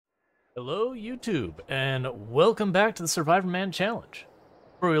Hello, YouTube, and welcome back to the Survivorman challenge.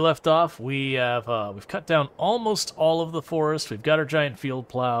 Where we left off, we've cut down almost all of the forest. We've got our giant field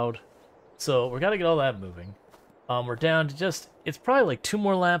plowed, so we got to get all that moving. We're down to it's probably like 2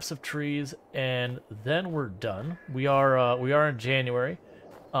 more laps of trees, and then we're done. We are in January.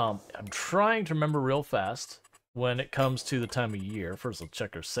 I'm trying to remember real fast when it comes to the time of year. First, let's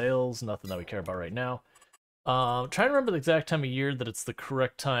check our sales. Nothing that we care about right now. Trying to remember the exact time of year that it's the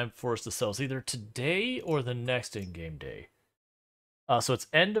correct time for us to sell. It's either today or the next in-game day. So it's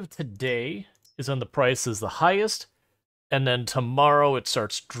end of today is when the price is the highest, and then tomorrow it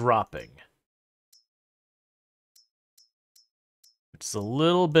starts dropping. Which is a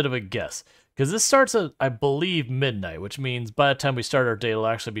little bit of a guess. Because this starts at, I believe, midnight, which means by the time we start our day, it'll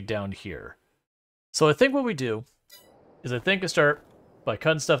actually be down here. So I think what we do is I start by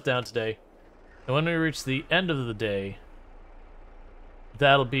cutting stuff down today. And when we reach the end of the day,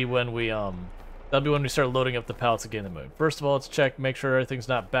 that'll be when we start loading up the pallets again in the moon. First of all, let's check, make sure everything's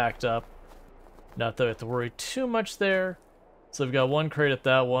not backed up. Not that we have to worry too much there. So we've got one crate at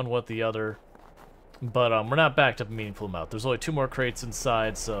that one with the other. But we're not backed up a meaningful amount. There's only 2 more crates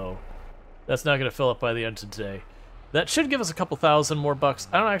inside, so that's not going to fill up by the end of today. That should give us a couple thousand more bucks.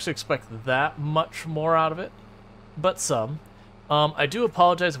 I don't actually expect that much more out of it, but some. I do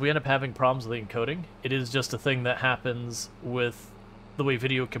apologize if we end up having problems with the encoding. It is just a thing that happens with the way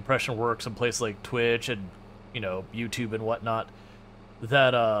video compression works in places like Twitch and, YouTube and whatnot.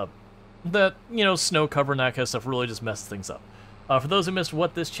 That snow cover and that kind of stuff really just messes things up. For those who missed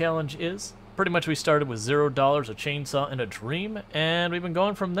what this challenge is, pretty much we started with $0, a chainsaw, and a dream, and we've been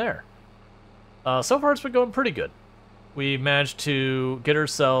going from there. So far it's been going pretty good. We managed to get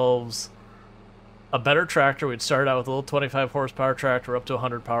ourselves a better tractor. We'd started out with a little 25 horsepower tractor up to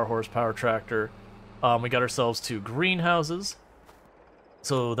 100 horsepower tractor. We got ourselves 2 greenhouses,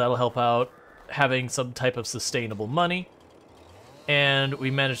 so that'll help out having some type of sustainable money. And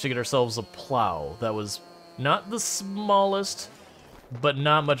we managed to get ourselves a plow that was not the smallest, but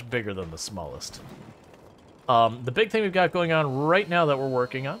not much bigger than the smallest. The big thing we've got going on right now that we're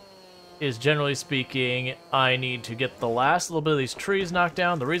working on is, generally speaking, I need to get the last little bit of these trees knocked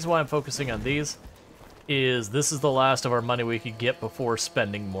down. The reason why I'm focusing on these is this is the last of our money we could get before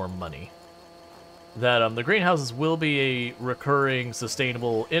spending more money. That the greenhouses will be a recurring,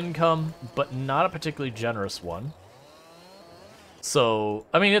 sustainable income, but not a particularly generous one. So,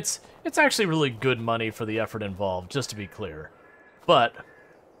 I mean, it's actually really good money for the effort involved, just to be clear. But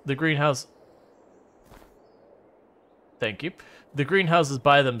the greenhouse... Thank you. The greenhouses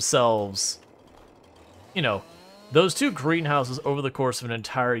by themselves, those 2 greenhouses over the course of an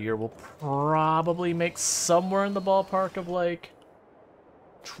entire year will probably make somewhere in the ballpark of like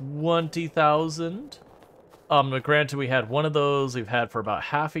 20,000. But granted, we had one of those we've had for about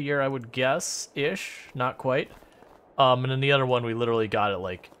half a year, I would guess, ish, not quite. And then the other one we literally got it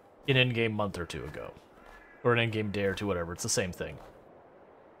like an in-game month or 2 ago, or an in-game day or 2, whatever. It's the same thing.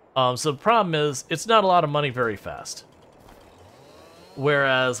 So the problem is it's not a lot of money very fast.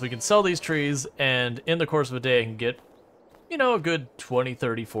 Whereas we can sell these trees, and in the course of a day, I can get, a good $20,000,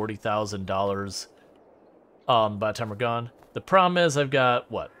 $30,000, $40,000 by the time we're gone. The problem is I've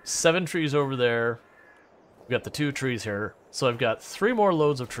got, 7 trees over there. We've got the 2 trees here. So I've got 3 more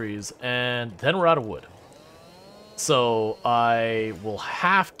loads of trees, and then we're out of wood. So I will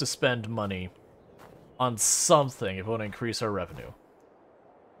have to spend money on something if I want to increase our revenue.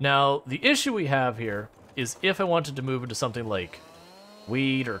 Now, the issue we have here is if I wanted to move into something like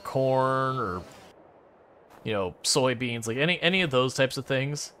wheat or corn or soybeans, like any of those types of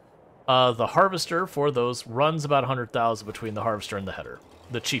things, the harvester for those runs about 100,000 between the harvester and the header,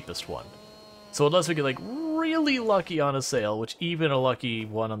 the cheapest one. So unless we get like really lucky on a sale, which even a lucky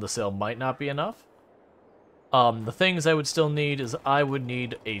one on the sale might not be enough, the things I would still need is I would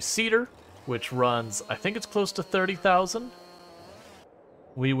need a seeder, which runs, I think it's close to 30,000.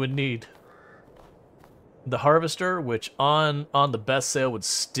 We would need the harvester, which on the best sale would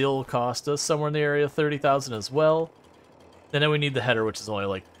still cost us somewhere in the area of 30,000 as well. And then we need the header, which is only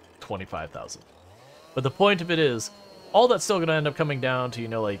like 25,000. But the point of it is, all that's still going to end up coming down to,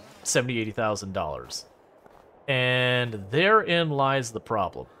 like $70,000, $80,000. And therein lies the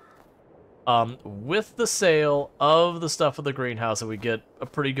problem. With the sale of the stuff of the greenhouse, and we get a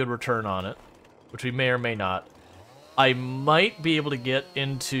pretty good return on it, which we may or may not, I might be able to get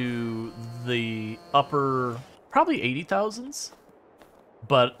into the upper, probably 80,000s.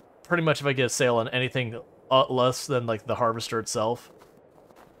 But pretty much if I get a sale on anything less than like the harvester itself,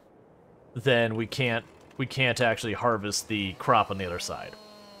 then we can't actually harvest the crop on the other side.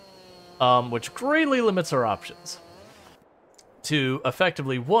 Which greatly limits our options. To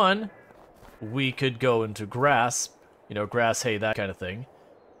effectively, one, we could go into grass, you know, grass, hay, that kind of thing.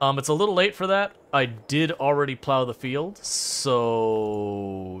 It's a little late for that. I did already plow the field,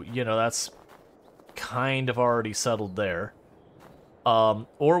 so, you know, that's kind of already settled there.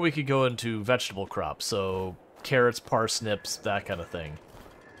 Or we could go into vegetable crops, so carrots, parsnips, that kind of thing.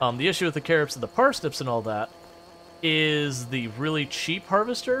 The issue with the carrots and the parsnips and all that is the really cheap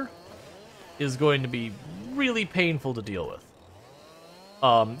harvester is going to be really painful to deal with.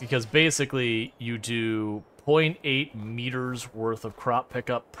 Because basically you do 0.8 meters worth of crop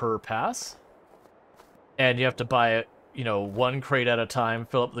pickup per pass, and you have to buy it, you know, one crate at a time,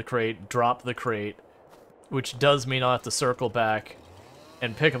 fill up the crate, drop the crate, which does mean I'll have to circle back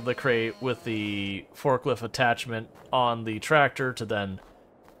and pick up the crate with the forklift attachment on the tractor to then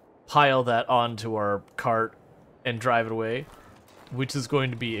pile that onto our cart and drive it away, which is going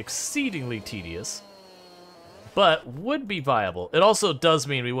to be exceedingly tedious, but would be viable. It also does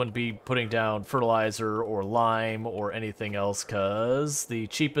mean we wouldn't be putting down fertilizer or lime or anything else, because the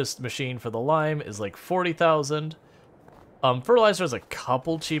cheapest machine for the lime is like 40,000. Fertilizer has a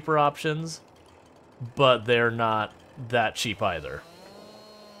couple cheaper options, but they're not that cheap either.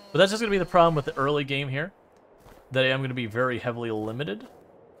 But that's just going to be the problem with the early game here, that I am going to be very heavily limited.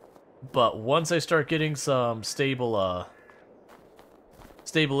 But once I start getting some stable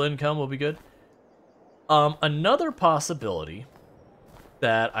income, will be good. Another possibility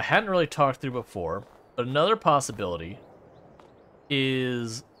that I hadn't really talked through before, but another possibility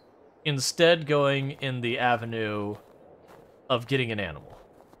is instead going in the avenue of getting an animal.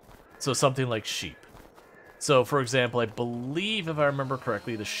 So something like sheep. So, for example, I believe, if I remember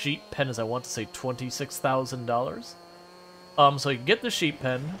correctly, the sheep pen is, I want to say, $26,000. So I can get the sheep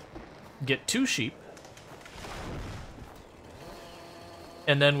pen, get 2 sheep,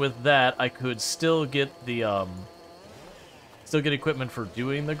 and then with that, I could still get the, still get equipment for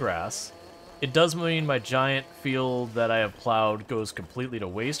doing the grass. It does mean my giant field that I have plowed goes completely to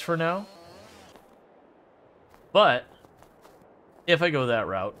waste for now. But if I go that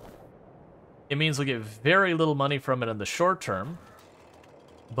route, it means we'll get very little money from it in the short term,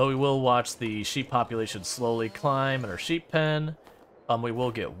 but we will watch the sheep population slowly climb in our sheep pen. We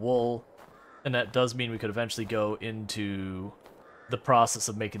will get wool, and that does mean we could eventually go into the process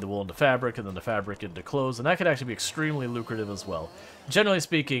of making the wool into fabric, and then the fabric into clothes, and that could actually be extremely lucrative as well. Generally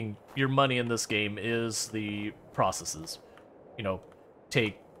speaking, your money in this game is the processes. You know,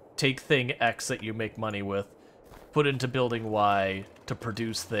 take thing X that you make money with, put into building Y to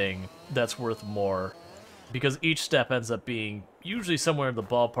produce thing that's worth more, because each step ends up being usually somewhere in the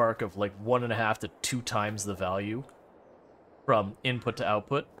ballpark of like 1.5 to 2 times the value from input to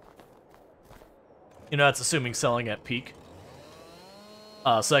output. You know, that's assuming selling at peak.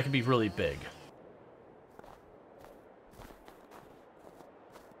 So that can be really big.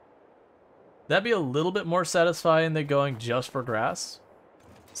 That'd be a little bit more satisfying than going just for grass.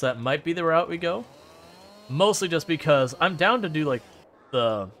 So that might be the route we go. Mostly just because I'm down to do like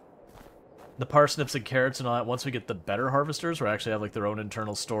the parsnips and carrots and all that once we get the better harvesters, where actually have like their own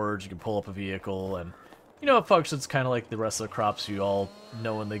internal storage. You can pull up a vehicle, and you know, it functions kind of like the rest of the crops you all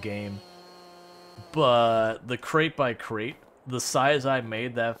know in the game. But the crate by crate, the size I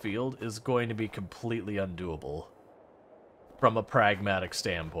made that field is going to be completely undoable from a pragmatic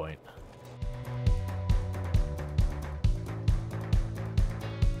standpoint.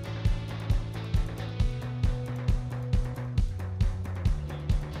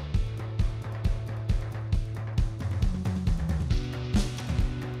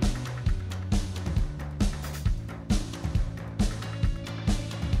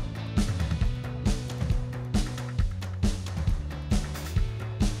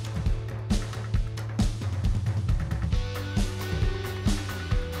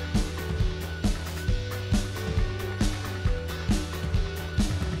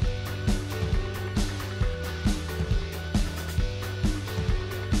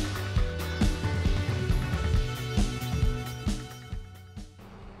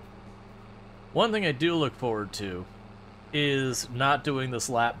 One thing I do look forward to is not doing this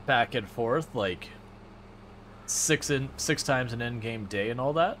lap back and forth like six times an end-game day and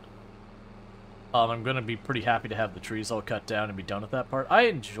all that. I'm gonna be pretty happy to have the trees all cut down and be done with that part. I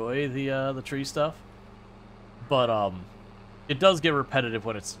enjoy the tree stuff, but it does get repetitive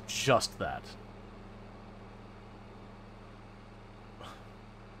when it's just that.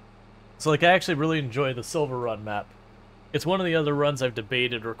 So like, I actually really enjoy the Silver Run map. It's one of the other runs I've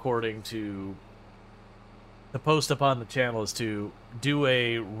debated recording to post up on the channel, is to do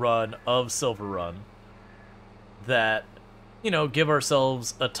a run of Silver Run that, you know, give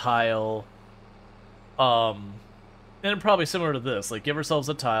ourselves a tile, And probably similar to this, like give ourselves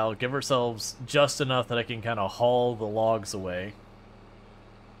a tile, give ourselves just enough that I can kind of haul the logs away.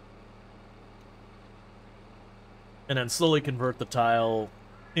 And then slowly convert the tile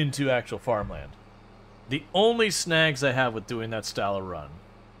into actual farmland. The only snags I have with doing that style of run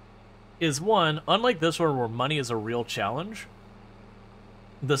is one, unlike this one where money is a real challenge,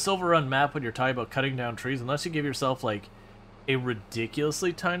 the Silver Run map when you're talking about cutting down trees, unless you give yourself like a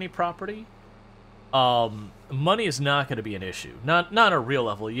ridiculously tiny property, money is not going to be an issue. Not a real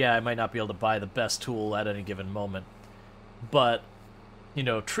level. Yeah, I might not be able to buy the best tool at any given moment, but you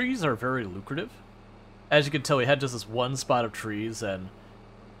know, trees are very lucrative. As you can tell, we had just this one spot of trees, and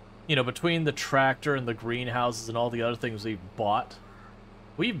you know, between the tractor and the greenhouses and all the other things we've bought,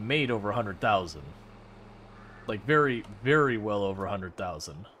 we've made over 100,000. Like very, very well over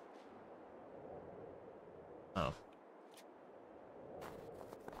 100,000. Oh.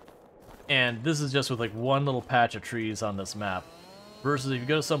 And this is just with like one little patch of trees on this map. Versus if you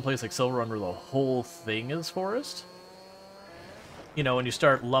go to some place like Silver Run where the whole thing is forest, you know, when you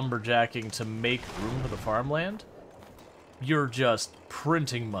start lumberjacking to make room for the farmland, you're just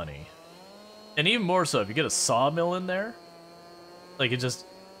printing money. And even more so, if you get a sawmill in there, like it just,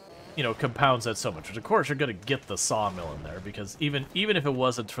 you know, compounds that so much. Which of course you're going to get the sawmill in there, because even if it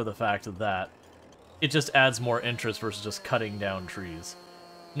wasn't for the fact of that, it just adds more interest versus just cutting down trees.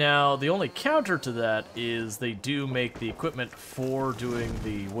 Now, the only counter to that is they do make the equipment for doing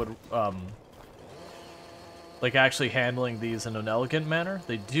the wood, like actually handling these in an elegant manner,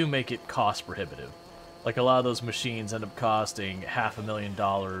 they do make it cost prohibitive. Like a lot of those machines end up costing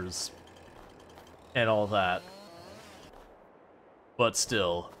 $500,000 and all that. But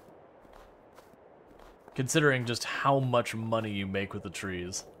still, considering just how much money you make with the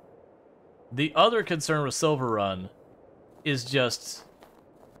trees. The other concern with Silver Run is just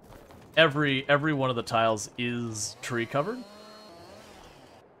every one of the tiles is tree covered.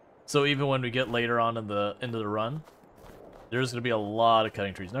 So even when we get later on in the into the run, there's going to be a lot of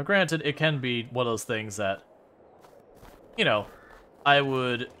cutting trees. Now granted, it can be one of those things that, you know, I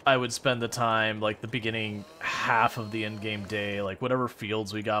would spend the time, like the beginning half of the end-game day, like whatever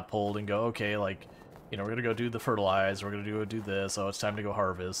fields we got pulled, and go, okay, like, you know, we're going to go do the fertilize, we're going to do this, oh, it's time to go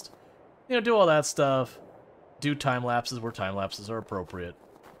harvest. You know, do all that stuff. Do time lapses where time lapses are appropriate.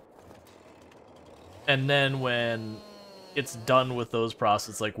 And then when it's done with those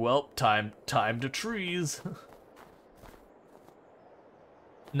processes, like, well, time to trees.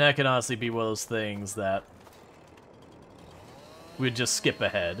 And that can honestly be one of those things that we'd just skip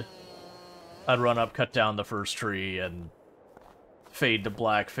ahead. I'd run up, cut down the first tree, and fade to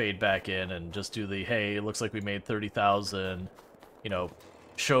black, fade back in, and just do the, hey, it looks like we made 30,000, you know,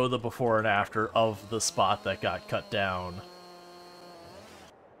 show the before and after of the spot that got cut down.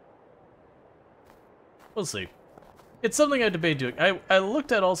 We'll see. It's something I debate doing. I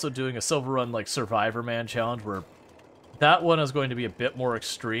looked at also doing a Silver Run, like, Survivorman challenge, where that one is going to be a bit more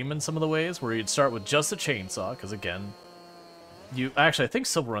extreme in some of the ways, where you'd start with just a chainsaw, because, again, actually, I think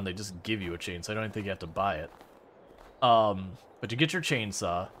Silver Run, they just give you a chainsaw. I don't even think you have to buy it. But you get your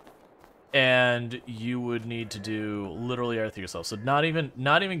chainsaw, and you would need to do literally everything yourself. So not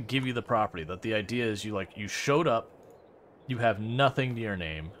even give you the property. That the idea is you showed up, you have nothing to your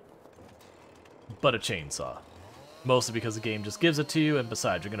name but a chainsaw. Mostly because the game just gives it to you, and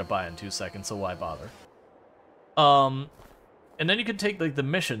besides, you're going to buy it in 2 seconds, so why bother? And then you can take, like, the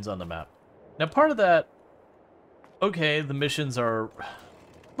missions on the map. Now, part of that, okay, the missions are a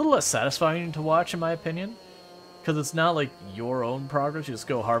little less satisfying to watch, in my opinion, because it's not like your own progress. You just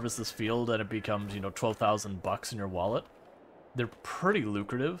go harvest this field, and it becomes, you know, 12,000 bucks in your wallet. They're pretty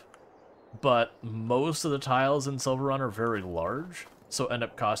lucrative, but most of the tiles in Silver Run are very large, so end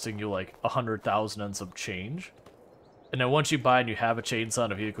up costing you, like, 100,000 and some change. And then once you buy and you have a chainsaw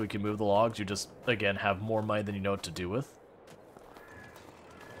and a vehicle you can move the logs, you just, again, have more money than you know what to do with.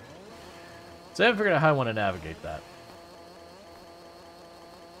 So I haven't figured out how I want to navigate that.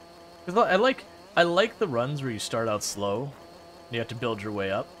 Because I like the runs where you start out slow, and you have to build your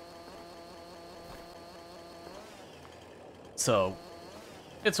way up. So,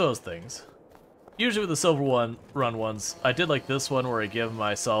 it's one of those things. Usually with the Silver Run ones, I did like this one where I give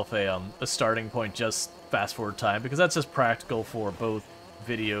myself a starting point just fast forward time, because that's just practical for both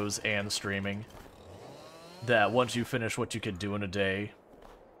videos and streaming. That once you finish what you could do in a day,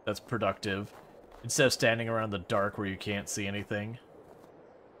 that's productive. Instead of standing around in the dark where you can't see anything,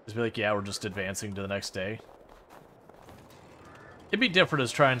 just be like, yeah, we're just advancing to the next day. It'd be different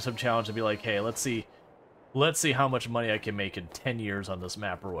as trying some challenge to be like, hey, let's see how much money I can make in 10 years on this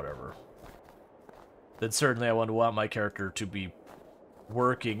map or whatever. Then certainly I would want my character to be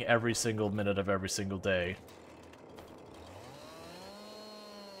working every single minute of every single day.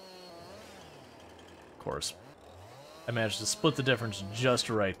 course, I managed to split the difference just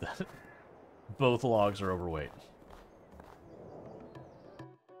right that both logs are overweight.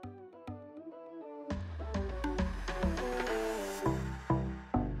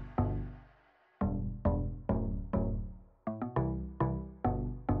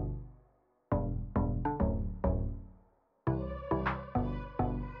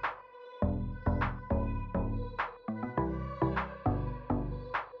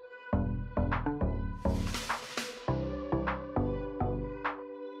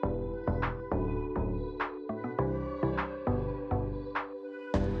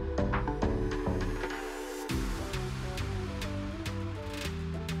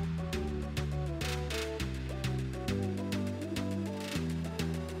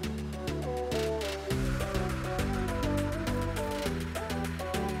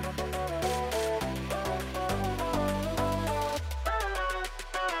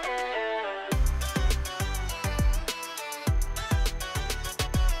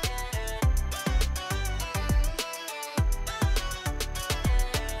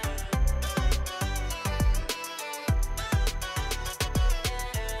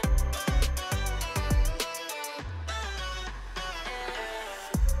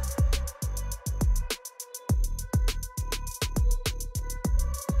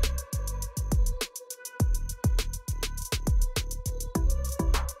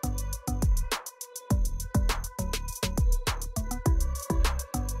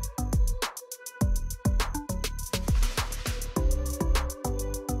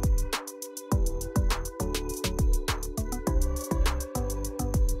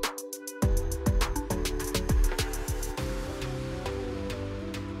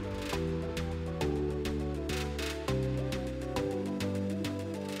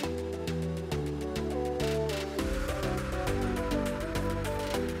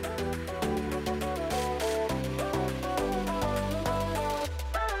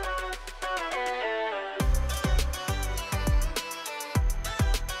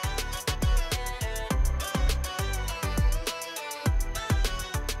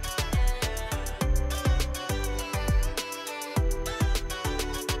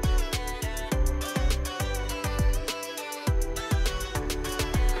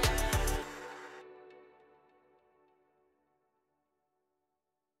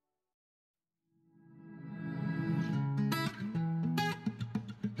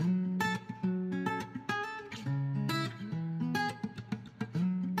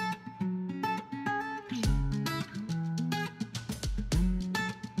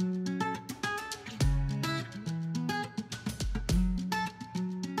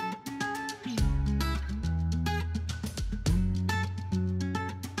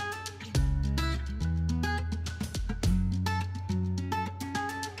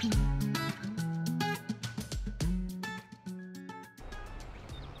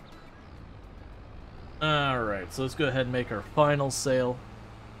 Alright, so let's go ahead and make our final sale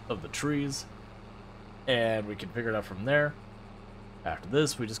of the trees, and we can figure it out from there. After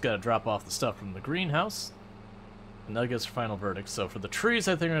this, we just gotta drop off the stuff from the greenhouse, and that gets our final verdict. So for the trees,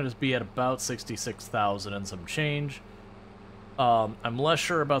 I think I'm gonna just be at about 66,000 and some change. I'm less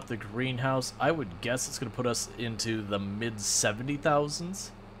sure about the greenhouse. I would guess it's gonna put us into the mid 70,000s.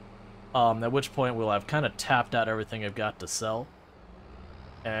 At which point we'll have kind of tapped out everything I've got to sell.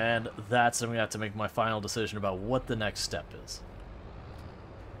 And that's when we have to make my final decision about what the next step is.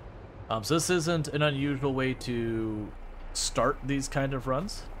 So this isn't an unusual way to start these kind of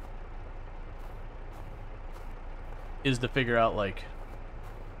runs. Is to figure out, like,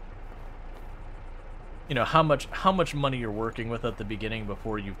 you know, how much money you're working with at the beginning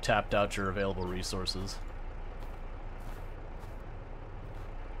before you've tapped out your available resources.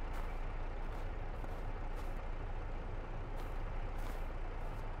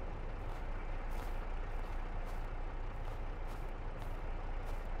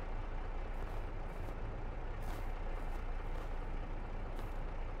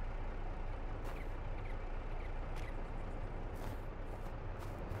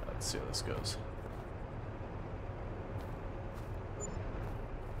 Let's see how this goes.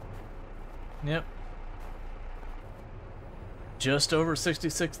 Yep. Just over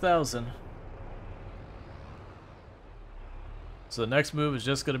 66,000. So the next move is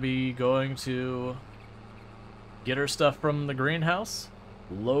just going to be going to get our stuff from the greenhouse,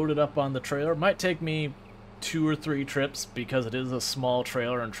 load it up on the trailer. Might take me 2 or 3 trips because it is a small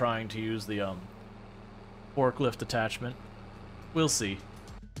trailer and trying to use the forklift attachment. We'll see.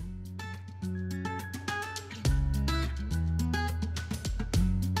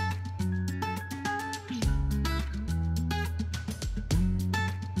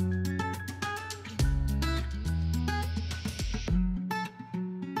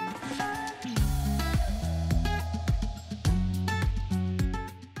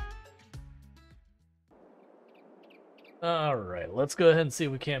 Alright, let's go ahead and see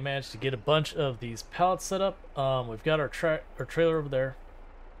if we can't manage to get a bunch of these pallets set up. We've got our trailer over there.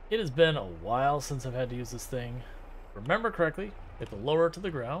 It has been a while since I've had to use this thing. Remember correctly, we have to lower it to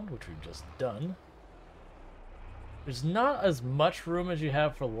the ground, which we've just done. There's not as much room as you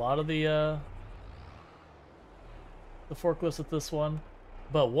have for a lot of the forklifts with this one.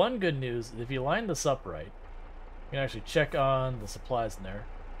 But one good news is if you line this up right, you can actually check on the supplies in there.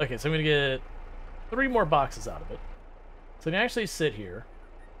 Okay, so I'm going to get 3 more boxes out of it. So I can actually sit here,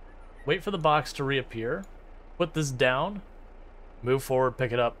 wait for the box to reappear, put this down, move forward,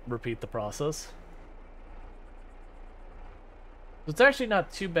 pick it up, repeat the process. So it's actually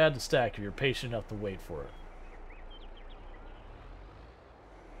not too bad to stack if you're patient enough to wait for it.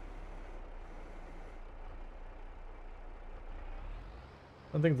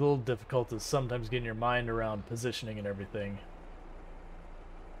 One thing's a little difficult is sometimes getting your mind around positioning and everything.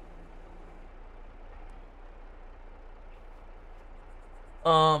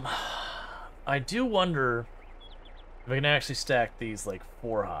 I do wonder if I can actually stack these like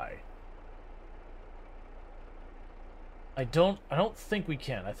 4 high. I don't think we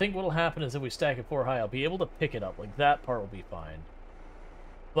can. I think what'll happen is if we stack it 4 high, I'll be able to pick it up. Like that part will be fine.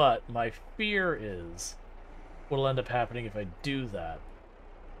 But my fear is what'll end up happening if I do that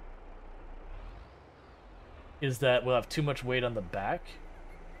is that we'll have too much weight on the back.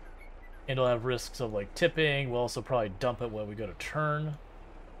 And it'll have risks of like tipping. We'll also probably dump it when we go to turn.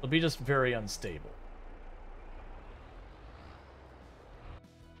 It'll be just very unstable.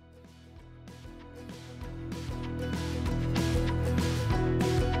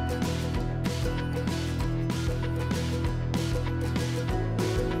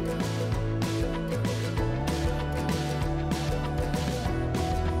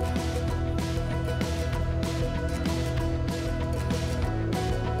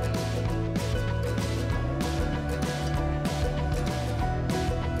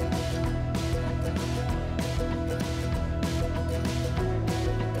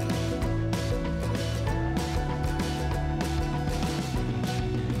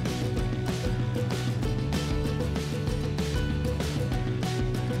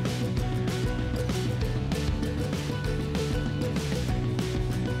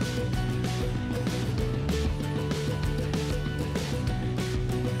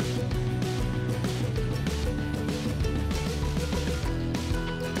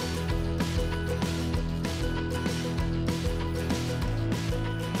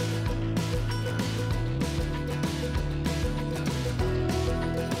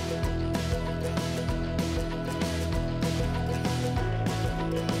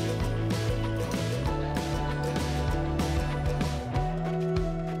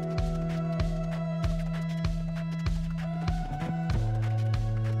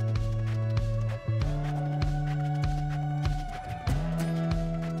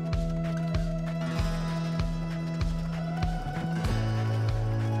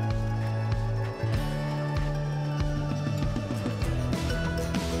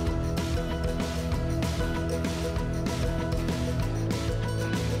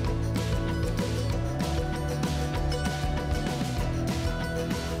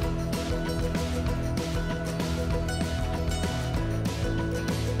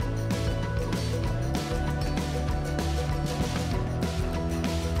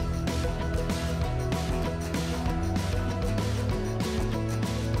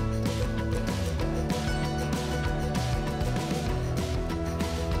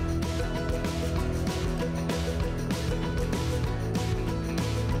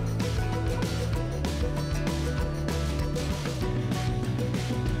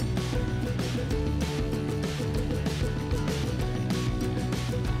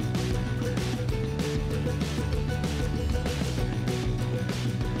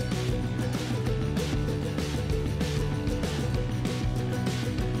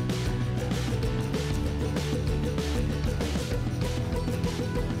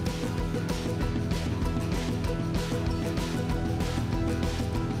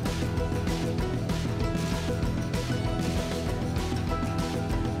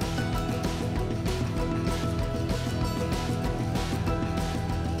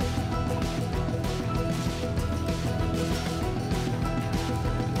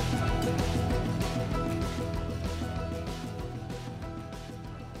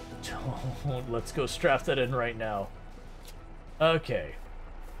 Let's go strap that in right now. Okay.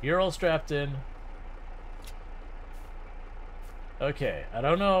 You're all strapped in. Okay, I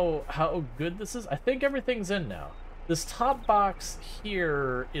don't know how good this is. I think everything's in now. This top box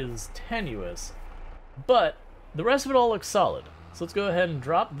here is tenuous, but the rest of it all looks solid. So let's go ahead and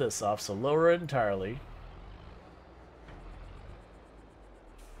drop this off, so lower it entirely.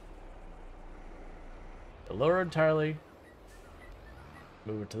 Lower entirely.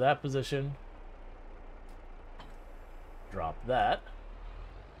 Move it to that position. Drop that.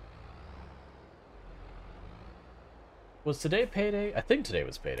 Was today payday? I think today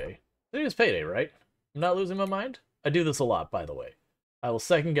was payday. Today was payday, right? I'm not losing my mind? I do this a lot, by the way. I will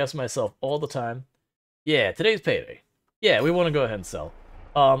second guess myself all the time. Yeah, today's payday. Yeah, we want to go ahead and sell.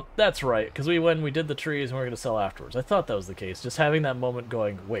 That's right, because when we did the trees and we are going to sell afterwards. I thought that was the case. Just having that moment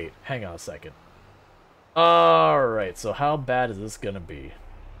going, wait, hang on a second. Alright, so how bad is this going to be?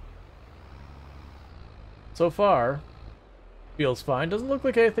 So far, feels fine. Doesn't look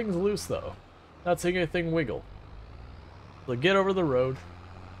like anything's loose, though. Not seeing anything wiggle. So get over the road.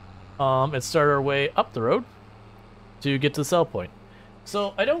 And start our way up the road to get to the sell point.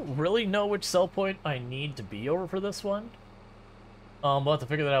 So I don't really know which sell point I need to be over for this one. We'll have to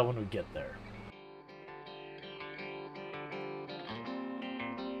figure that out when we get there.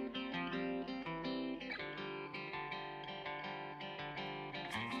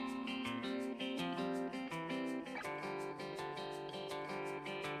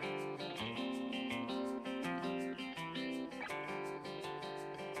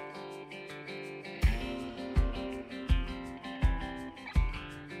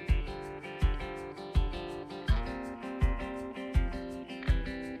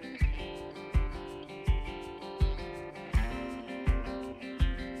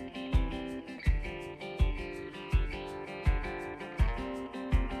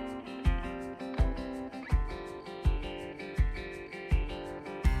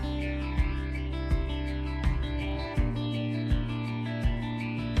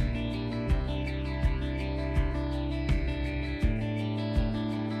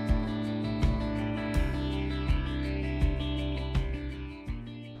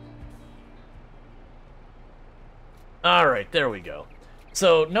 Alright, there we go.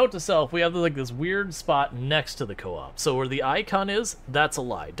 So, note to self, we have like this weird spot next to the co-op. So where the icon is, that's a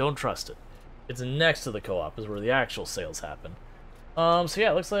lie. Don't trust it. It's next to the co-op is where the actual sales happen. So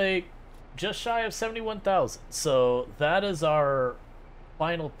yeah, it looks like just shy of 71,000. So that is our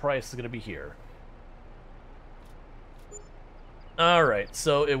final price is going to be here. Alright,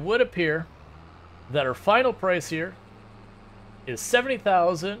 so it would appear that our final price here is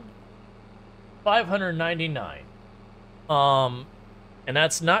 70,599. And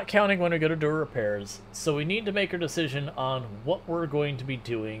that's not counting when we go to do repairs, so we need to make a decision on what we're going to be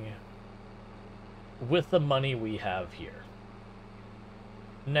doing with the money we have here.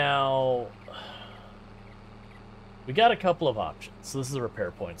 Now, we got a couple of options. So this is a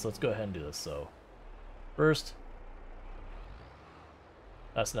repair point, so let's go ahead and do this. So, first,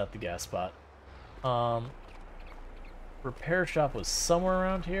 that's not the gas spot. Repair shop was somewhere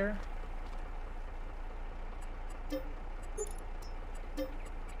around here.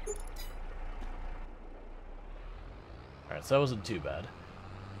 Alright, so that wasn't too bad.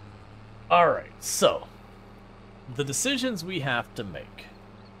 Alright, so the decisions we have to make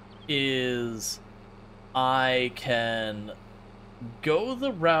is I can go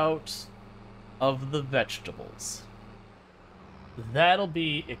the route of the vegetables. That'll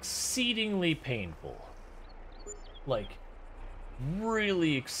be exceedingly painful. Like,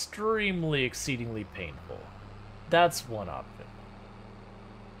 really extremely exceedingly painful. That's one option.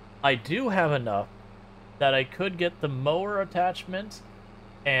 I do have enough that I could get the mower attachment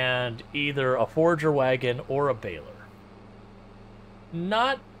and either a forager wagon or a baler.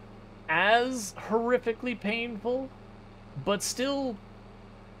 Not as horrifically painful, but still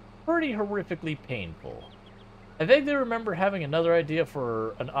pretty horrifically painful. I vaguely remember having another idea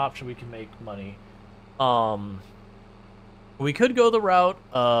for an option we can make money. We could go the route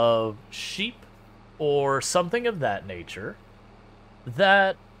of sheep or something of that nature.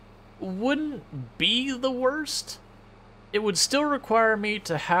 That wouldn't be the worst. It would still require me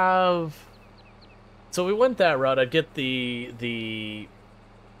to have... So we went that route, I'd get the...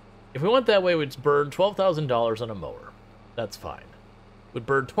 If we went that way, we'd burn $12,000 on a mower. That's fine. We'd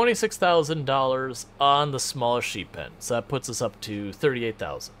burn $26,000 on the smallest sheep pen. So that puts us up to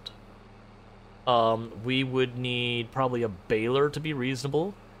 $38,000. We would need probably a baler to be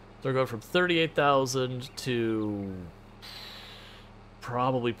reasonable. So we're going from $38,000 to...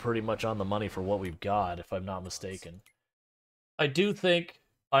 probably pretty much on the money for what we've got, if I'm not mistaken. I do think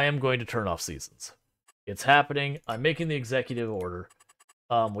I am going to turn off seasons. It's happening. I'm making the executive order.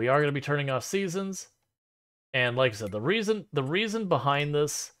 We are going to be turning off seasons. And like I said, the reason behind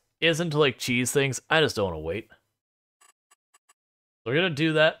this isn't to like cheese things. I just don't want to wait. So we're going to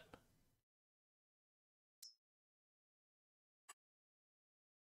do that.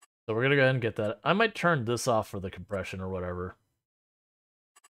 So we're going to go ahead and get that. I might turn this off for the compression or whatever.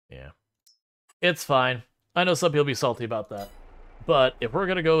 Yeah. It's fine. I know some people be salty about that. But if we're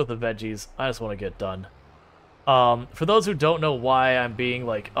gonna go with the veggies, I just want to get done. For those who don't know why I'm being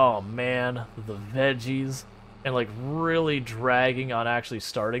like, oh man, the veggies, and like really dragging on actually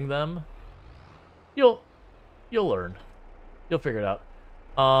starting them, you'll learn. You'll figure it out.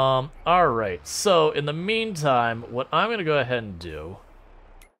 Alright, so in the meantime, what I'm gonna go ahead and do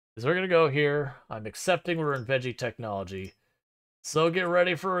is we're gonna go here. I'm accepting we're in veggie technology. So get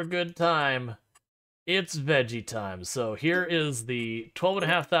ready for a good time. It's veggie time. So here is the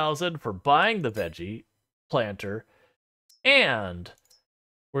 12,500 for buying the veggie planter, and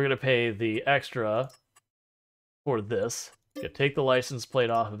we're gonna pay the extra for this. You take the license plate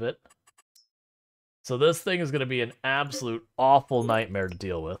off of it. So this thing is gonna be an absolute awful nightmare to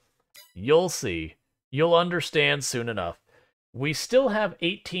deal with. You'll see. You'll understand soon enough. We still have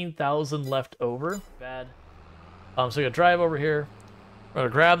 18,000 left over. Bad. So we're gonna drive over here. We're gonna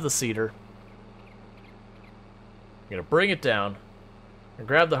grab the cedar. We're gonna bring it down. We're gonna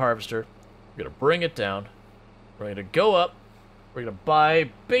grab the harvester. We're gonna bring it down. We're gonna go up. We're gonna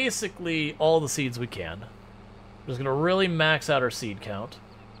buy basically all the seeds we can. We're just gonna really max out our seed count.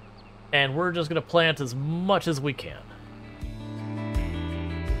 And we're just gonna plant as much as we can.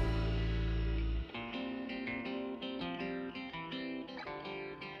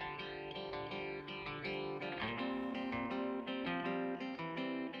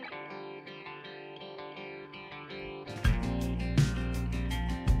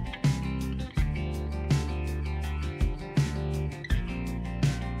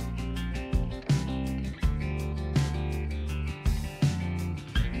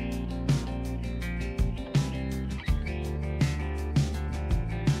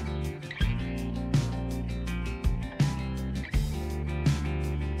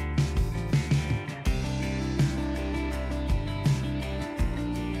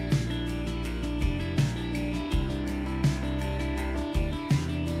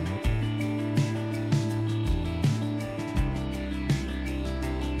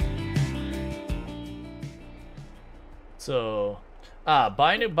 So,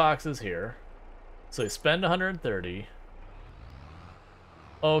 buy new boxes here. So you spend 130.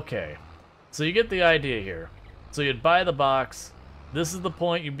 Okay. So you get the idea here. So you'd buy the box. This is the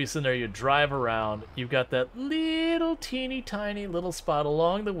point. You'd be sitting there, you'd drive around. You've got that little teeny tiny little spot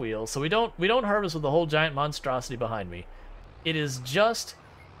along the wheel. So we don't harvest with the whole giant monstrosity behind me. It is just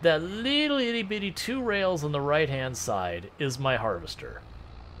that little itty bitty 2 rails on the right hand side is my harvester.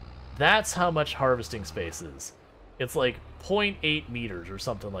 That's how much harvesting space is. It's like 0.8 meters or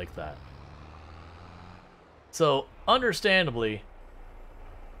something like that. So, understandably,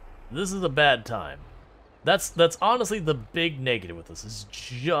 this is a bad time. That's honestly the big negative with this, is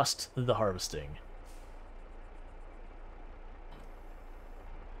just the harvesting.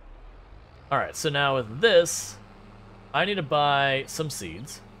 Alright, so now with this, I need to buy some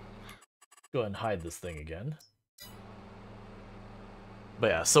seeds. Go ahead and hide this thing again. But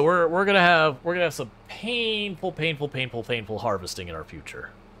yeah, so we're gonna have some painful harvesting in our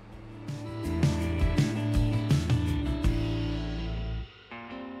future.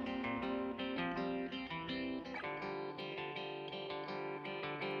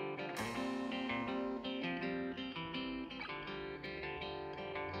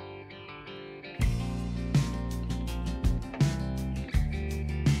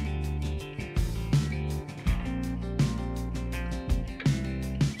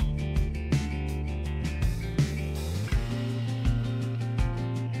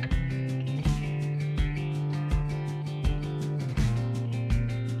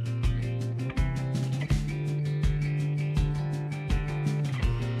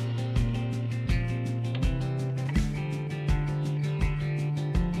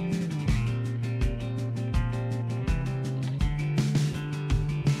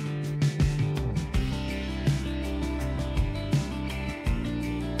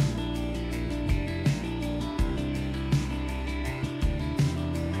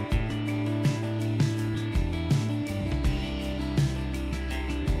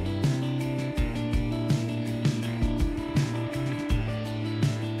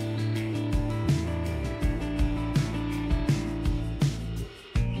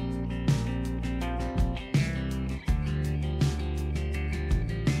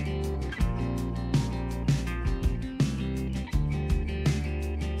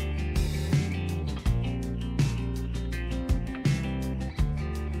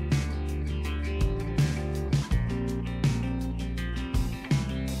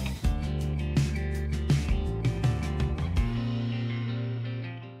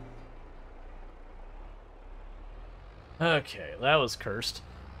 Okay, that was cursed.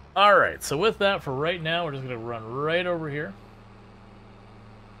 Alright, so with that, for right now, we're just going to run right over here.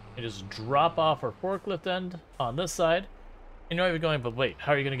 And just drop off our forklift end on this side. And you might be going, but wait,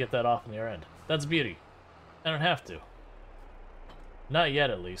 how are you going to get that off on the other end? That's beauty. I don't have to. Not yet,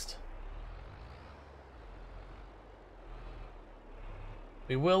 at least.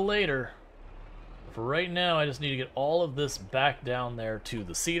 We will later. For right now, I just need to get all of this back down there to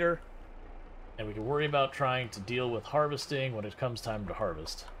the cedar. And we can worry about trying to deal with harvesting when it comes time to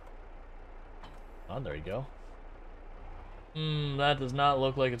harvest. Oh, there you go. That does not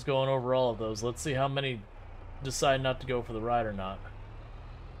look like it's going over all of those. Let's see how many decide not to go for the ride or not.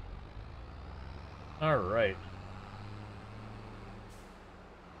 Alright.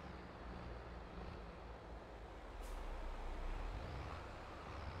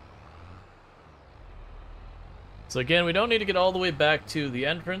 So again, we don't need to get all the way back to the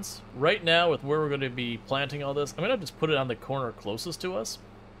entrance. Right now, with where we're going to be planting all this, I'm going to just put it on the corner closest to us.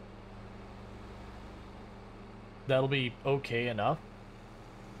 That'll be okay enough.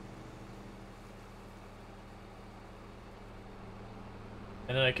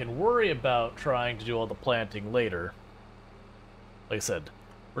 And then I can worry about trying to do all the planting later. Like I said,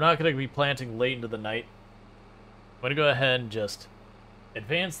 we're not going to be planting late into the night. I'm going to go ahead and just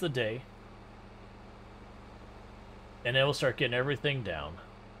advance the day. And then we'll start getting everything down.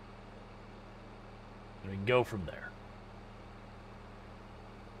 And we can go from there.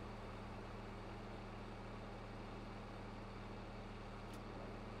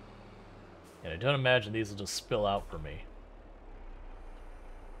 And I don't imagine these will just spill out for me.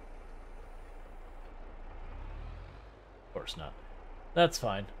 Of course not. That's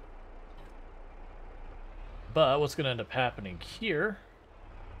fine. But what's going to end up happening here...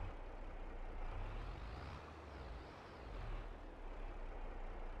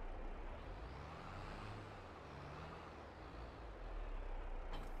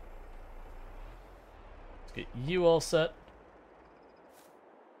 Get you all set.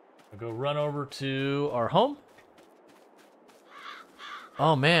 I'll go run over to our home.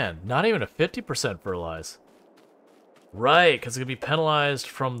 Oh man, not even a 50% fertilize. Right, because it's going to be penalized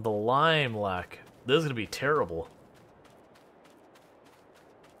from the lime lack. This is going to be terrible.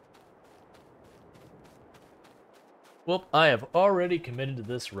 Well, I have already committed to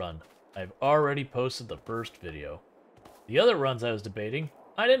this run. I've already posted the first video. The other runs I was debating,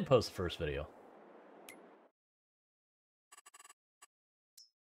 I didn't post the first video.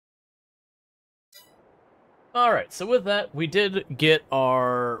 Alright, so with that, we did get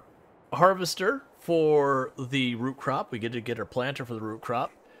our harvester for the root crop. We get to get our planter for the root crop.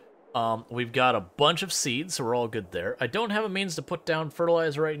 We've got a bunch of seeds, so we're all good there. I don't have a means to put down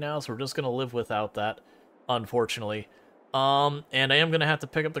fertilizer right now, so we're just going to live without that, unfortunately. And I am going to have to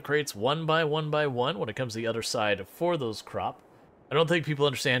pick up the crates one by one when it comes to the other side for those crop. I don't think people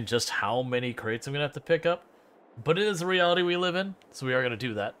understand just how many crates I'm going to have to pick up, but it is the reality we live in, so we are going to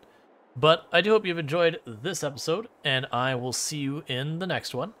do that. But I do hope you've enjoyed this episode, and I will see you in the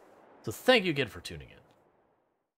next one. So thank you again for tuning in.